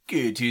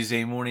Good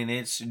Tuesday morning.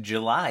 It's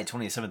July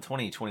 27th,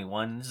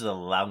 2021. This is a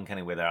Loudoun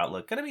County weather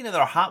outlook. Going to be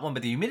another hot one,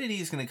 but the humidity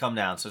is going to come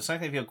down, so it's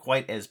not going to feel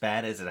quite as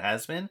bad as it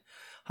has been.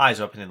 Highs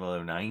up into the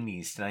low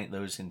 90s tonight,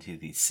 lows into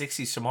the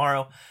 60s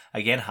tomorrow.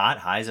 Again, hot,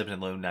 highs up in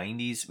the low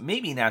 90s.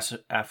 Maybe an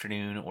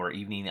afternoon or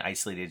evening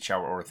isolated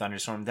shower or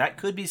thunderstorm. That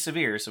could be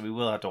severe, so we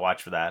will have to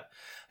watch for that.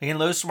 Again,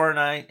 lows tomorrow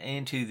night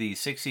into the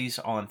 60s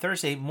on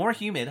Thursday. More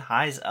humid,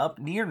 highs up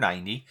near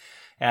 90.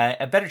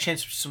 A better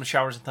chance for some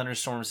showers and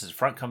thunderstorms as the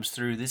front comes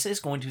through. This is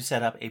going to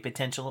set up a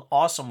potential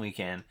awesome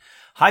weekend.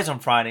 Highs on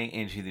Friday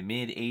into the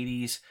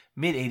mid-80s.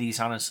 Mid-80s,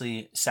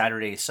 honestly,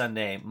 Saturday,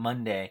 Sunday,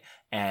 Monday.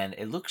 And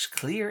it looks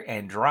clear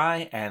and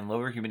dry and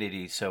lower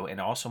humidity. So an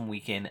awesome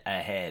weekend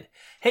ahead.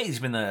 Hey, it's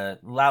been the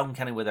Loudoun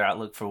County Weather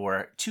Outlook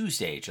for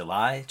Tuesday,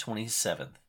 July 27th.